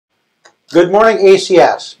Good morning,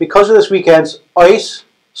 ACS. Because of this weekend's ice,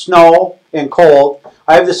 snow, and cold,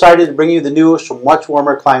 I have decided to bring you the news from much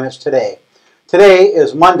warmer climates today. Today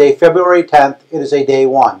is Monday, February 10th. It is a day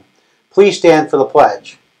one. Please stand for the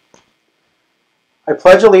pledge. I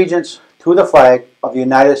pledge allegiance to the flag of the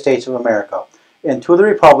United States of America and to the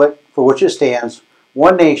republic for which it stands,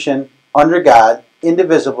 one nation, under God,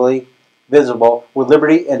 indivisible, with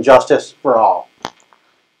liberty and justice for all.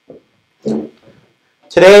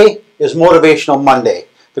 Today is Motivational Monday.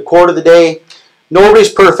 The quote of the day,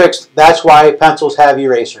 nobody's perfect, that's why pencils have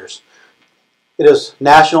erasers. It is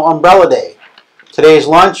National Umbrella Day. Today's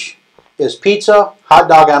lunch is pizza, hot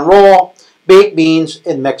dog on roll, baked beans,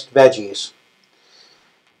 and mixed veggies.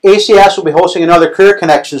 ACS will be hosting another Career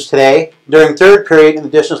Connections today during third period in the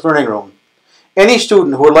distance learning room. Any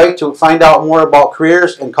student who would like to find out more about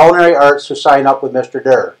careers in culinary arts should sign up with Mr.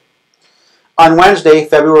 Durr. On Wednesday,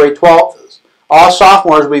 February 12th, all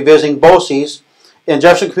sophomores will be visiting BOCES in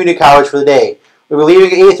Jefferson Community College for the day. We'll be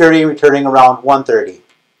leaving at 8:30 and returning around 1:30.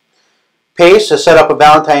 PACE has set up a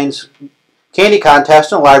Valentine's candy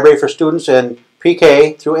contest in the library for students in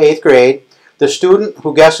pre-K through 8th grade. The student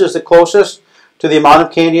who guesses the closest to the amount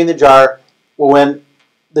of candy in the jar will win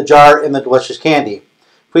the jar and the delicious candy.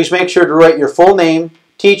 Please make sure to write your full name,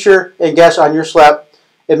 teacher, and guess on your slip,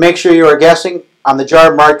 and make sure you are guessing on the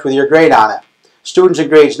jar marked with your grade on it. Students in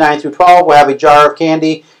grades 9 through 12 will have a jar of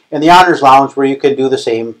candy in the Honors Lounge where you can do the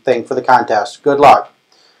same thing for the contest. Good luck.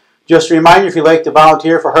 Just a reminder, if you'd like to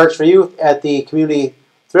volunteer for Hearts for Youth at the community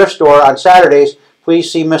thrift store on Saturdays,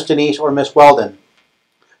 please see Miss Denise or Miss Weldon.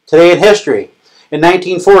 Today in history. In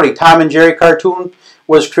 1940, Tom and Jerry cartoon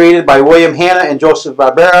was created by William Hanna and Joseph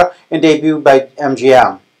Barbera and debuted by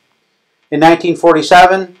MGM. In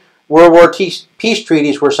 1947, World War peace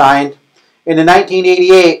treaties were signed. And in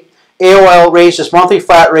 1988, AOL raised its monthly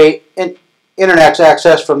flat rate in internet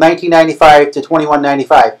access from $19.95 to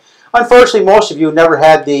 $21.95. Unfortunately, most of you never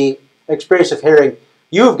had the experience of hearing,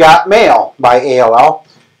 "You've got mail" by AOL.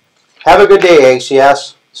 Have a good day,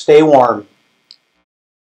 ACS. Stay warm.